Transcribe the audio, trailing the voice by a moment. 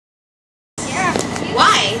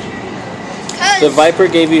The Viper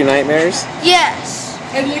gave you nightmares? Yes.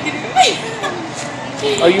 And look at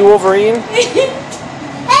him. Are you Wolverine? Hey, give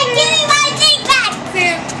me my thing back!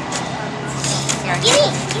 Sam. Give me.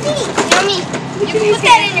 Yummy. You can put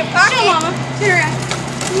that in your pocket. Show Mama. Turn around.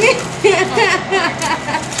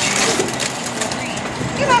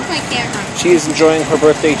 Get off my camera. She is enjoying her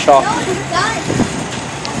birthday chocolate. No, it's done.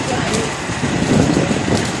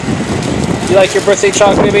 You like your birthday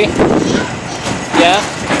chocolate, baby? Yeah?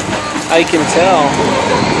 I can tell.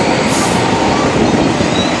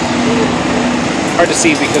 Hard to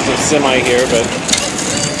see because of semi here, but...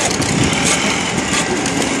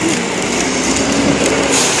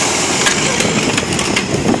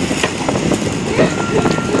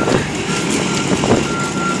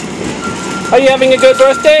 Are you having a good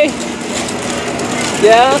birthday?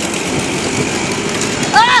 Yeah?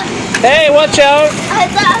 Ah! Hey, watch out! I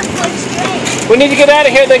thought it was straight. We need to get out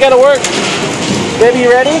of here, they gotta work. Baby,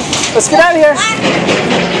 you ready? Let's get out of here.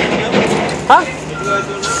 Huh?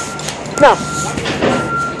 No.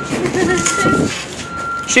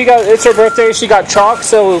 It's her birthday, she got chalk,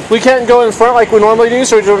 so we can't go in front like we normally do,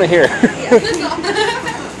 so we're doing it here.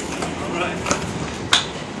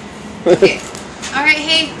 Alright,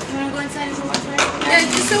 hey, you want to go inside and watch right? Yeah,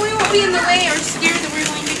 just so we won't be in the way or scared that we're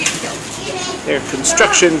going to get killed. There's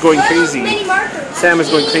construction going crazy. Sam is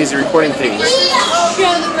going crazy recording things.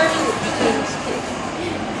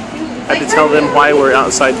 I had to tell them why we're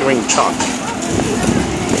outside doing chalk.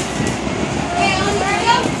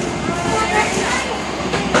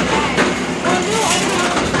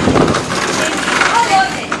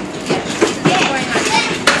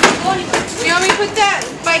 You want me to put that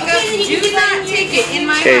bike up? Do not take it in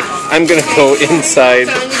my house. Okay, I'm gonna go inside.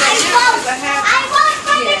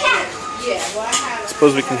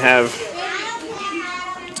 Suppose we can have...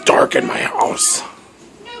 It's dark in my house.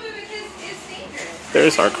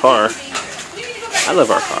 There's our car. I love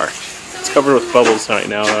our car. It's covered with bubbles right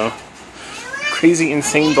now, though. Crazy,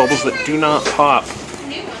 insane bubbles that do not pop.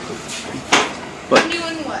 Look.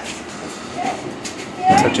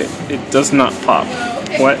 Touch it. It does not pop.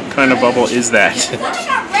 What kind of bubble is that?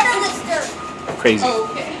 Crazy.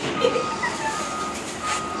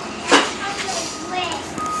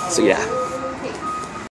 So yeah.